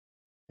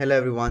Hello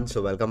everyone,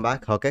 so welcome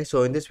back. Okay,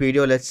 so in this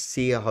video, let's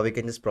see how we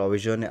can just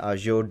provision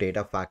Azure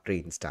Data Factory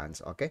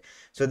instance. Okay,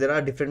 so there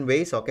are different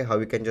ways. Okay, how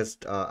we can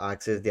just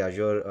access the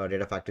Azure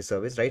Data Factory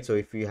service, right? So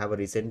if you have a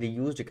recently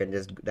used, you can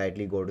just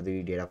directly go to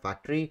the Data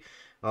Factory,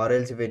 or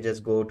else if you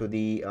just go to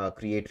the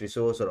Create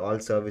Resource or All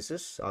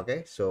Services.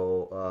 Okay,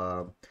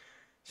 so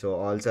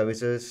all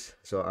services.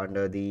 So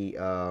under the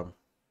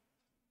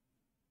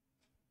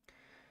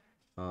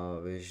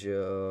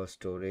Visual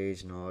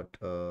storage, not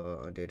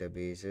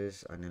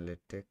databases,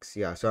 analytics.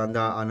 Yeah, so on the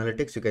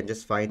analytics, you can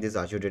just find this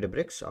Azure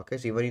Databricks. Okay,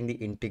 so even in the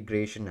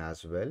integration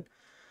as well.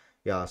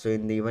 Yeah, so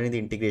even in the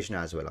integration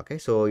as well. Okay,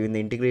 so in the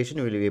integration,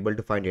 you will be able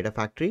to find Data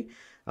Factory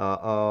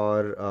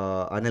or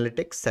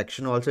analytics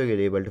section also you'll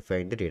be able to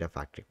find the Data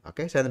Factory.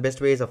 Okay, so and the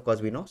best way is of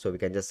course we know, so we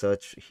can just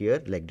search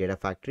here like Data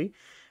Factory,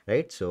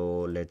 right?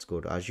 So let's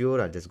go to Azure.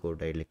 I'll just go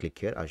directly click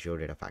here Azure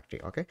Data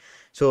Factory. Okay,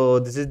 so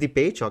this is the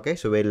page. Okay,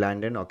 so we'll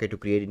land in. Okay, to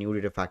create a new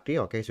data factory.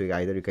 Okay, so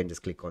either you can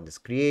just click on this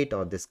create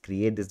or this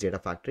create this data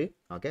factory.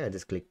 Okay, I'll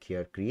just click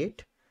here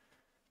create.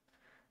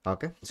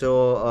 Okay,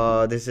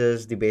 so this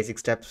is the basic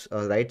steps,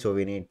 right? So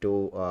we need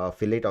to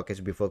fill it, okay,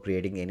 so before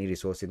creating any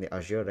resource in the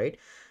Azure, right?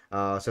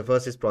 So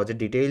first is project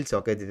details.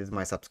 Okay, this is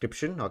my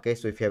subscription. Okay,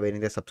 so if you have any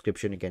other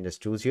subscription, you can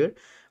just choose here.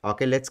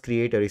 Okay, let's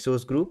create a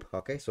resource group.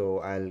 Okay, so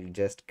I'll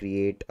just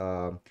create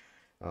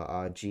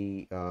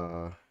RG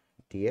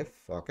TF.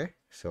 Okay,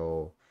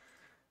 so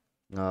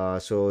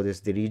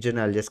this the region,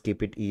 I'll just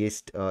keep it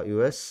East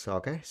US.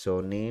 Okay,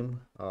 so name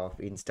of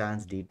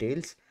instance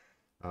details.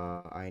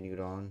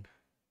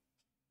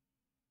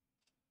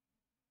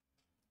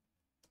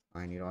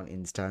 I need on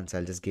instance,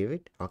 I'll just give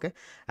it. Okay,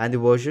 and the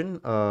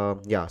version,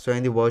 yeah, so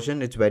in the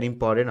version it's very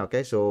important.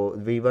 Okay, so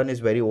v1 is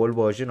very old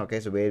version. Okay,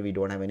 so where we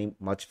don't have any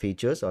much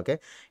features. Okay,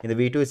 in the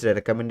v2 it's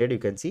recommended, you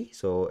can see.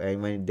 So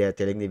and when they're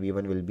telling the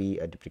v1 will be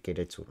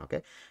deprecated soon.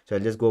 Okay, so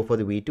I'll just go for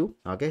the v2.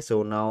 Okay,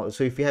 so now,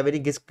 so if you have any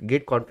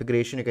git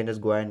configuration, you can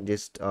just go and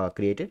just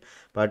create it,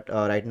 but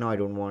right now I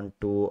don't want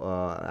to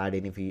add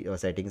any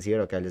settings here.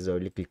 Okay, I'll just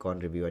only click on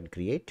review and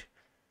create.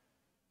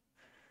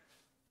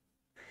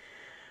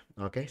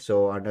 Okay,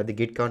 so under the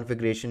git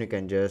configuration, you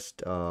can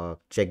just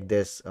check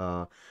this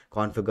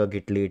configure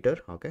git later.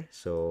 Okay,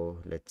 so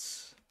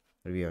let's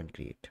review and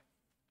create.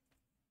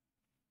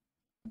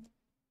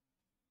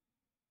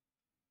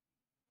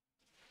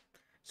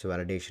 So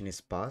validation is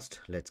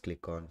passed. Let's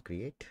click on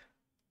create.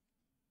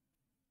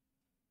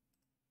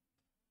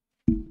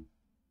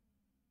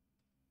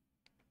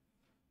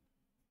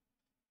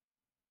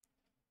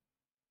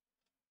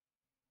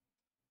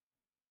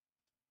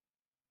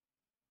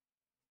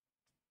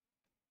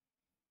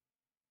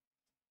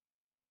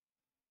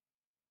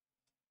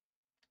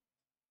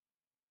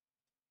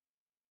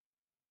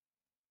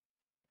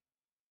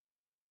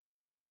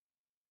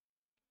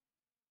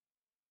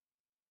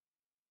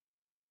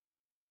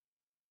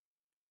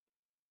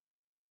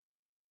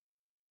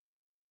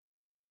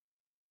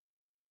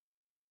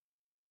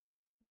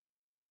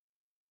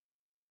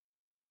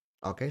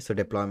 Okay, so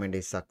deployment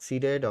is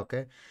succeeded.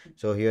 Okay,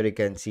 so here you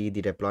can see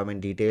the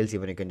deployment details.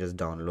 Even you can just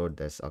download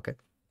this. Okay,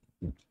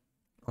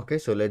 okay,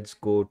 so let's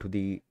go to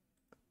the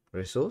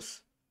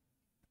resource.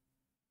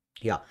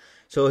 Yeah,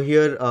 so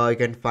here you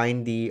can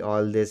find the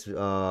all this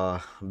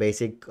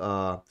basic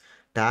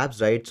tabs,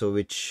 right? So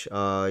which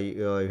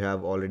you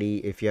have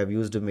already, if you have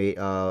used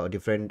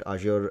different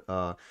Azure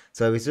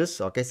services.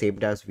 Okay, same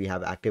tabs we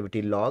have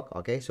activity log.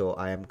 Okay, so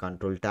I am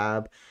control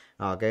tab.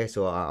 Okay,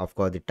 so of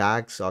course the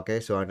tags. Okay,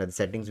 so under the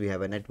settings we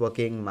have a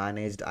networking,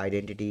 managed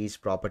identities,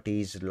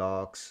 properties,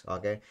 logs.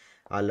 Okay,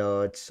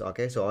 alerts.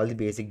 Okay, so all the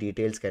basic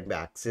details can be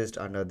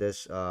accessed under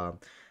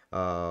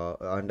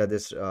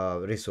this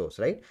resource,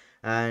 right?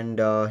 And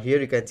here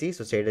you can see,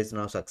 so status is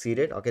now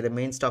succeeded. Okay, the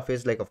main stuff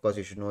is like, of course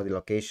you should know the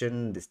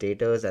location, the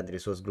status, and the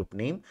resource group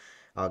name.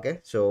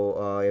 Okay,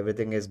 so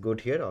everything is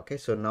good here. Okay,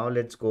 so now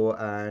let's go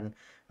and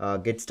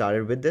get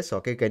started with this.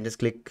 Okay, you can just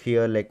click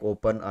here like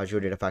open Azure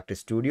Data Factory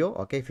Studio.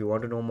 Okay, if you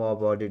want to know more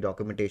about the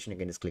documentation, you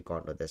can just click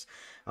onto this.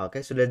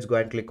 Okay, so let's go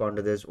and click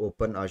onto this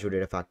open Azure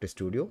Data Factory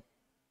Studio.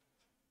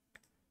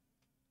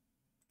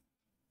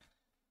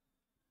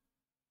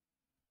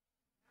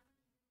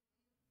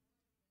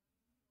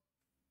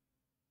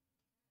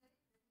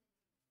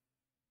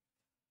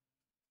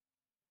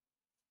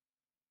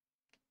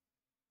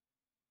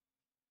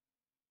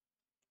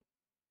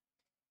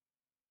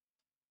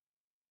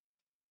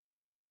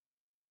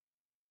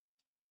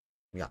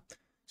 Yeah,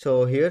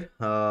 so here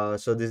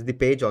so this is the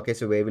page. Okay,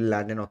 so where we'll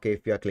land in. Okay,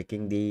 if you are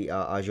clicking the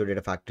Azure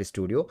Data Factory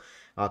Studio.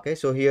 Okay,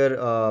 so here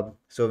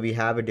so we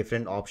have a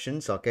different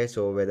options. Okay,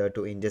 so whether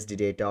to ingest the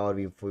data, or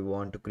if we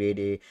want to create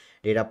a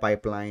data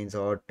pipelines,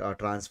 or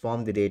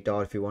transform the data,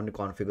 or if you want to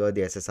configure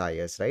the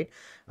SSIS, right?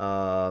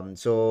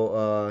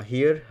 So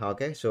here,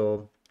 okay,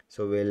 so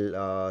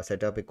we'll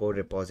set up a code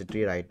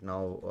repository right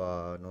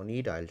now. No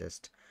need, I'll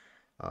just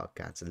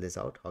cancel this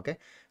out. Okay,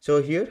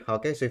 so here,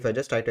 okay, so if I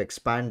just try to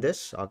expand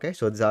this, okay,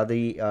 so these are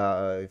the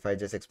if I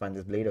just expand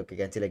this blade, okay,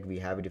 you can see like we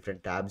have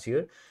different tabs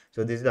here.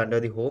 So this is under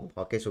the home,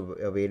 okay, so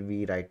where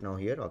we right now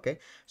here. Okay,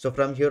 so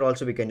from here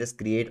also we can just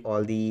create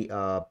all the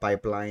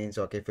pipelines,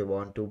 okay, if we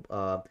want to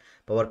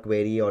Power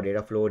Query or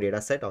data flow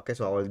data set. Okay,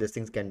 so all these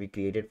things can be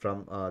created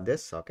from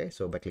this. Okay,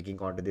 so by clicking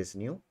onto this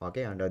new,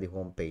 okay, under the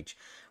home page.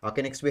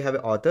 Okay, next we have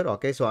author.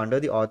 Okay, so under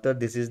the author,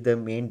 this is the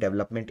main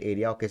development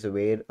area. Okay, so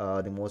where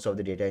the most of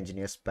the data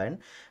engineers spend,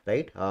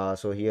 right?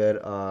 So here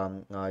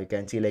you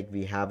can see like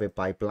we have a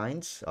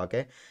pipelines.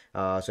 Okay,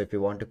 so if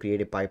you want to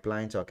create a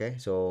pipelines, okay,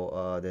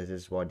 so this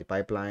is what the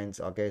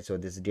pipelines. Okay, so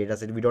this data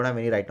set, we don't have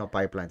any right now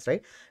pipelines,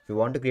 right? If you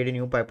want to create a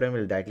new pipeline,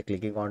 we'll directly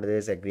clicking onto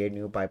this and create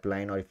new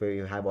pipeline. Or if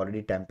you have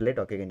already template,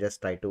 okay, you can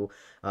just try to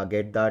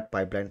get that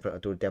pipeline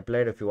to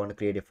template. If you want to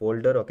create a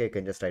folder, okay, you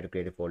can just try to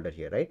create a folder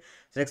here, right?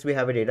 So next we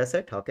have a data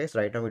set. Okay, so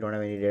right now we don't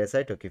have any data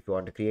set. Okay, if you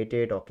want to create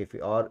it, okay, if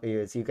you or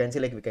so you can see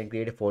like we can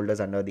create a folders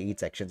under the each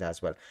sections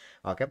as well.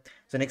 Okay,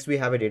 so next we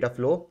have a data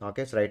flow.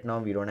 Okay, so right now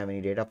we don't have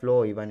any data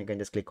flow. Even you can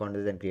just click on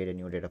this and create a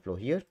new data flow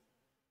here,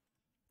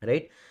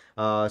 right?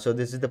 So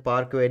this is the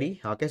Power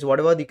Query. Okay, so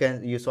whatever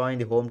you saw in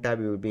the home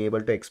tab, you will be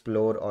able to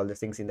explore all these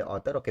things in the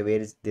author. Okay, where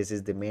is this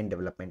is the main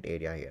development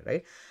area here,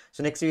 right?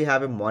 So next we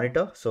have a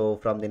monitor. So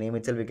from the name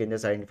itself, we can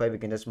just identify, we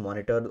can just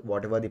monitor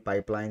whatever the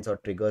pipelines or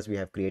triggers we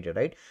have created,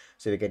 right?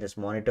 So we can just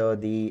monitor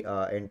the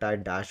entire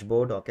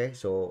dashboard. Okay,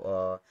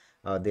 so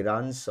the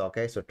runs,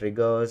 okay, so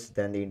triggers,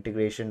 then the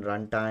integration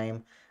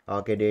runtime,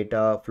 okay,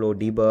 data flow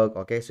debug.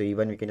 Okay, so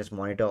even we can just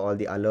monitor all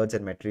the alerts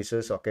and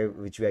matrices, okay,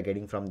 which we are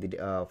getting from the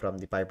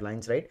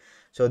pipelines, right?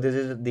 So this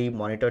is the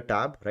monitor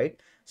tab, right?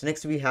 So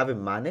next we have a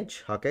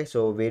manage. Okay,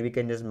 so where we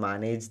can just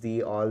manage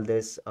the all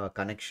this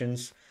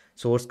connections,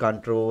 source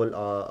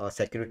control,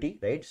 security,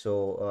 right?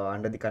 So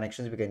under the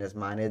connections we can just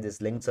manage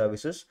this link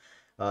services,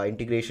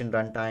 integration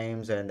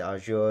runtimes, and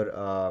Azure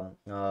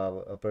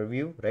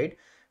purview, right?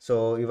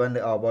 So even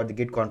about the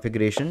Git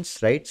configurations,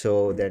 right?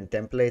 So then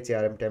templates,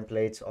 CRM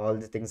templates, all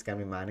the things can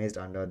be managed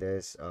under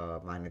this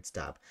manage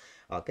tab.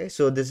 Okay,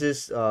 so this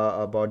is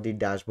about the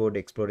dashboard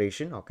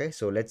exploration. Okay,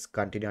 so let's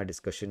continue our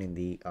discussion in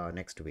the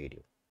next video.